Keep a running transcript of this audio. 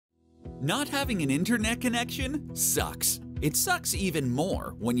Not having an internet connection sucks. It sucks even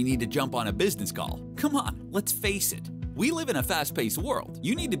more when you need to jump on a business call. Come on, let's face it. We live in a fast-paced world.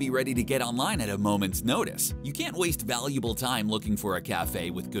 You need to be ready to get online at a moment's notice. You can't waste valuable time looking for a cafe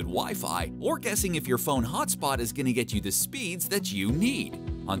with good Wi-Fi or guessing if your phone hotspot is going to get you the speeds that you need.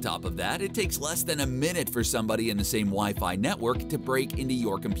 On top of that, it takes less than a minute for somebody in the same Wi-Fi network to break into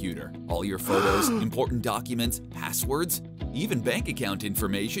your computer. All your photos, important documents, passwords, even bank account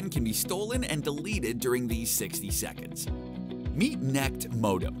information can be stolen and deleted during these 60 seconds. Meet nect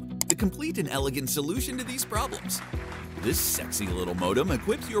MODEM, the complete and elegant solution to these problems. This sexy little modem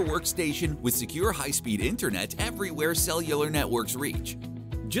equips your workstation with secure high-speed internet everywhere cellular networks reach.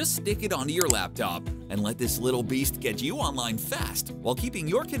 Just stick it onto your laptop and let this little beast get you online fast while keeping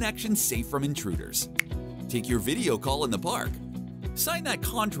your connection safe from intruders. Take your video call in the park. Sign that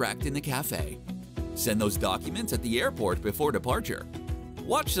contract in the cafe. Send those documents at the airport before departure.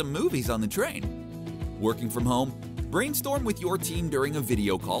 Watch some movies on the train. Working from home? Brainstorm with your team during a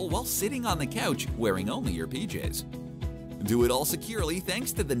video call while sitting on the couch wearing only your PJs. Do it all securely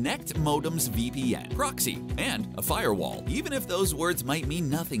thanks to the nect MODEM's VPN, proxy, and a firewall. Even if those words might mean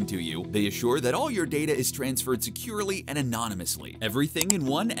nothing to you, they assure that all your data is transferred securely and anonymously. Everything in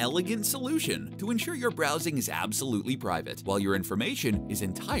one elegant solution to ensure your browsing is absolutely private, while your information is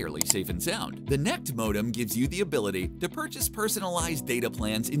entirely safe and sound. The nect MODEM gives you the ability to purchase personalized data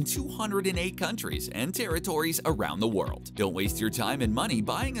plans in 208 countries and territories around the world. Don't waste your time and money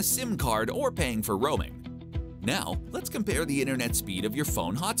buying a SIM card or paying for roaming. Now, let's compare the internet speed of your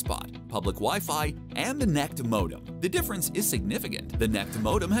phone hotspot, public Wi-Fi, and the nect MODEM. The difference is significant. The nect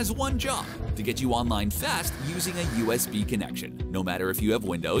MODEM has one job: to get you online fast using a USB connection, no matter if you have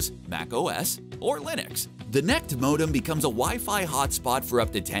Windows, Mac OS, or Linux. The nect MODEM becomes a Wi-Fi hotspot for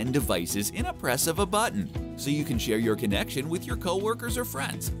up to 10 devices in a press of a button, so you can share your connection with your coworkers or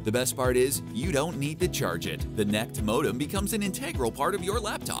friends. The best part is, you don't need to charge it. The nect MODEM becomes an integral part of your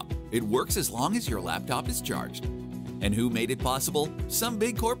laptop. It works as long as your laptop is charged. And who made it possible? Some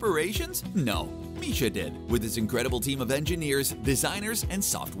big corporations? No. Misha did, with his incredible team of engineers, designers, and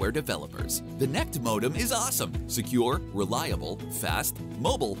software developers. The nect MODEM is awesome, secure, reliable, fast,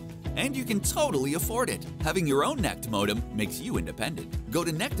 mobile, and you can totally afford it. Having your own nect MODEM makes you independent. Go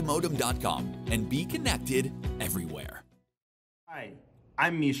to nectmodem.com and be connected everywhere. Hi,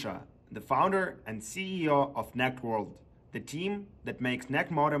 I'm Misha, the founder and CEO of Nect World, the team that makes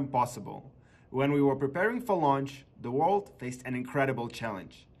nect MODEM possible. When we were preparing for launch, the world faced an incredible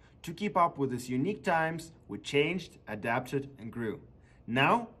challenge. To keep up with these unique times, we changed, adapted, and grew.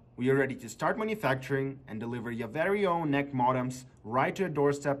 Now, we are ready to start manufacturing and deliver your very own nect MODEMs right to your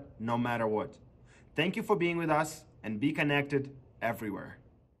doorstep, no matter what. Thank you for being with us, and be connected everywhere.